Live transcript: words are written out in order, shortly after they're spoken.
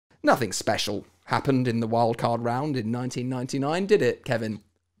Nothing special happened in the wild card round in 1999, did it, Kevin?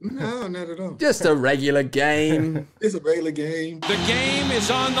 No, not at all. Just a regular game. It's a regular game. The game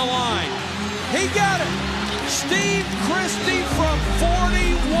is on the line. He got it. Steve Christie from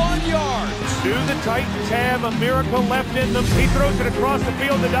 41 yards. Do the Titans have a miracle left in them? He throws it across the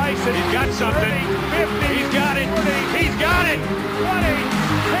field to Dyson. He's got something. 30, 50. He's got it. 40. He's got it. 20.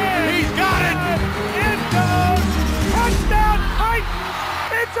 10. He's got it. End zone. Touchdown Titans.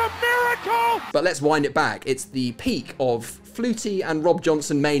 It's a miracle. But let's wind it back. It's the peak of Flutie and Rob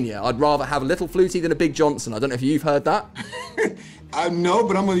Johnson mania. I'd rather have a little Flutie than a big Johnson. I don't know if you've heard that. I know,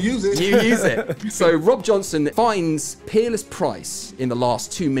 but I'm going to use it. You use it. So Rob Johnson finds Peerless Price in the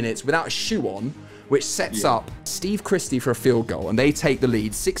last 2 minutes without a shoe on, which sets up Steve Christie for a field goal, and they take the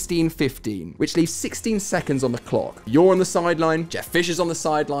lead 16-15, which leaves 16 seconds on the clock. You're on the sideline, Jeff Fisher's on the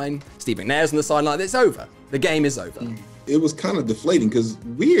sideline, Steve McNair's on the sideline. It's over. The game is over. It was kind of deflating because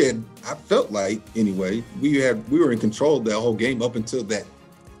I felt like, anyway, we were in control of that whole game up until that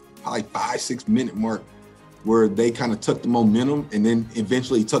probably 5-6 minute mark, where they kind of took the momentum and then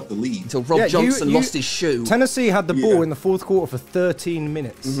eventually took the lead. Until Rob Johnson lost his shoe. Tennessee had the ball in the fourth quarter for 13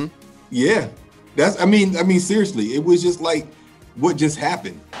 minutes. Yeah, I mean, seriously, it was just like, what just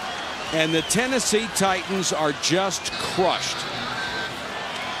happened? And the Tennessee Titans are just crushed.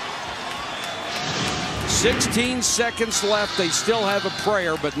 16 seconds left. They still have a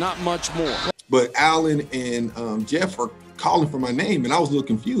prayer, but not much more. But Alan and Jeff are calling for my name, and I was a little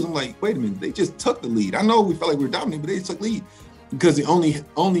confused. I'm like, wait a minute, they just took the lead. I know we felt like we were dominating, but they took the lead because the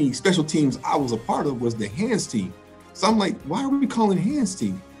only special teams I was a part of was the hands team. So I'm like, why are we calling hands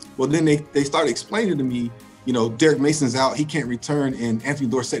team? Well, then they started explaining to me, you know, Derek Mason's out, he can't return, and Anthony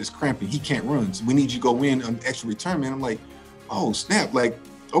Dorsett is cramping, he can't run. So we need you to go in on extra return, man. I'm like, oh, snap, like,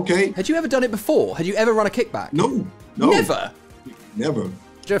 okay. Had you ever done it before? Had you ever run a kickback? No. Never? Never.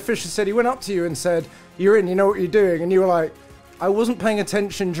 Jeff Fisher said he went up to you and said, you're in, you know what you're doing. And you were like, I wasn't paying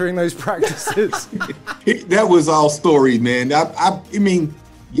attention during those practices. That was all story, man. I mean,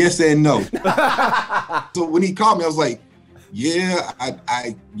 yes and no. So when he called me, I was like, yeah.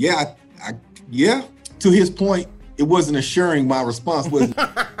 To his point, it wasn't assuring my response, was it?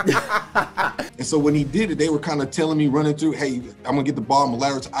 And so when he did it, they were kind of telling me, running through, hey, I'm gonna get the ball, I'm gonna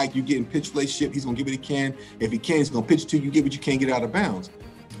lateral to Ike, you getting pitch relationship, he's gonna give it he can. If he can, he's gonna pitch it to you, get what you can't get out of bounds.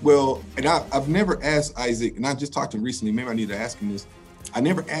 Well, and I've never asked Isaac, and I just talked to him recently, maybe I need to ask him this. I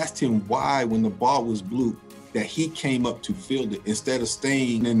never asked him why, when the ball was blue, that he came up to field it instead of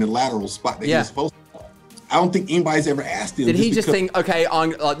staying in the lateral spot that he was supposed to. I don't think anybody's ever asked him. Did he just think, okay,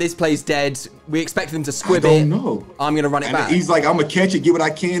 this play's dead, we expect them to squib it. I don't know. I'm going to run it back. He's like, I'm going to catch it, get what I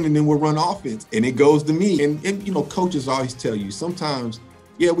can, and then we'll run offense. And it goes to me. And you know, coaches always tell you, sometimes,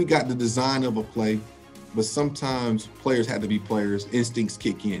 yeah, we got the design of a play, but sometimes players have to be players. Instincts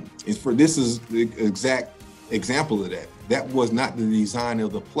kick in. And this is the exact example of that. That was not the design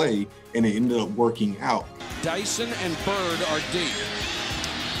of the play, and it ended up working out. Dyson and Bird are deep.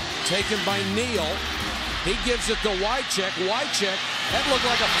 Taken by Neal. He gives it to Wycheck. Wycheck, that looked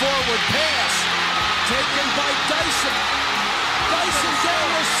like a forward pass. Taken by Dyson. Dyson down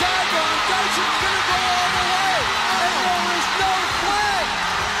the sideline. Dyson's gonna go all the way. And there is no flag.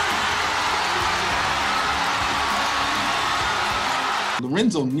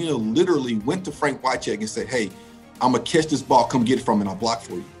 Lorenzo Neal literally went to Frank Wycheck and said, hey, I'm gonna catch this ball, come get it from me, and I'll block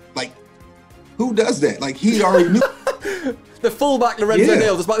for you. Like, who does that? Like, he already knew. The fullback Lorenzo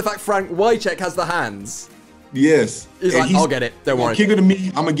Neal, despite the fact Frank Wycheck has the hands. Yes. He's like, I'll get it, don't worry. Kick it to me,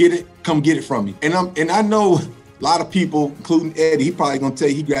 I'm gonna get it, come get it from me. And I know a lot of people, including Eddie, he probably gonna tell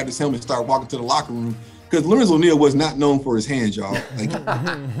you he grabbed his helmet and started walking to the locker room, because Lorenzo Neal was not known for his hands, y'all. Like,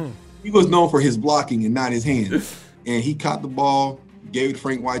 he was known for his blocking and not his hands. And he caught the ball, gave it to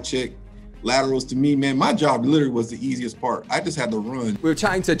Frank Wycheck. Laterals to me, man, my job literally was the easiest part. I just had to run. We were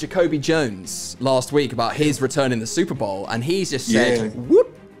chatting to Jacoby Jones last week about his return in the Super Bowl, and he's just said,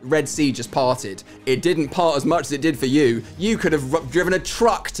 whoop, Red Sea just parted. It didn't part as much as it did for you. You could have driven a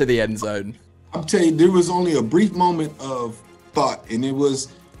truck to the end zone. I'm telling you, there was only a brief moment of thought, and it was,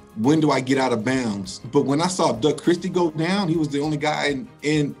 when do I get out of bounds? But when I saw Doug Christie go down, he was the only guy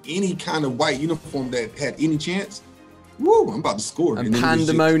in any kind of white uniform that had any chance. Woo, I'm about to score. And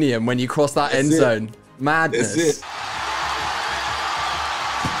pandemonium when you cross that end zone. Madness. That's it.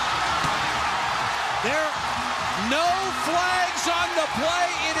 There, no flags on the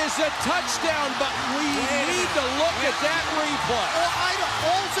play. It is a touchdown, but we need to look at that replay.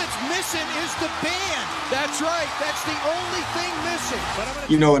 All that's missing is the band. That's right. That's the only thing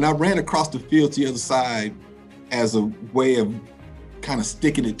missing. You know, and I ran across the field to the other side as a way of kind of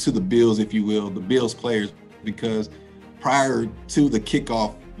sticking it to the Bills, if you will, the Bills players, because prior to the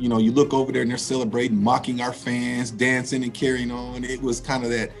kickoff, you know, you look over there and they're celebrating, mocking our fans, dancing and carrying on. It was kind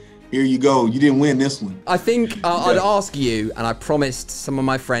of that, here you go, you didn't win this one. I think I'd ask you, and I promised some of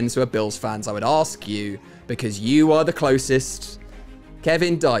my friends who are Bills fans, I would ask you, because you are the closest.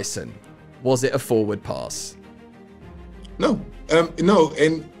 Kevin Dyson, was it a forward pass? No, no.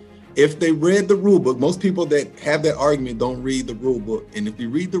 And if they read the rule book, most people that have that argument don't read the rule book. And if you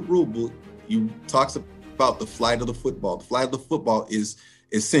read the rule book, you talks about the flight of the football. The flight of the football is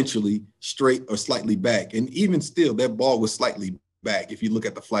essentially straight or slightly back. And even still, that ball was slightly back if you look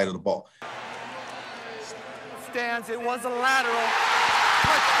at the flight of the ball. Stands, it was a lateral.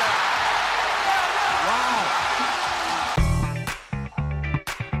 Touchdown. Wow.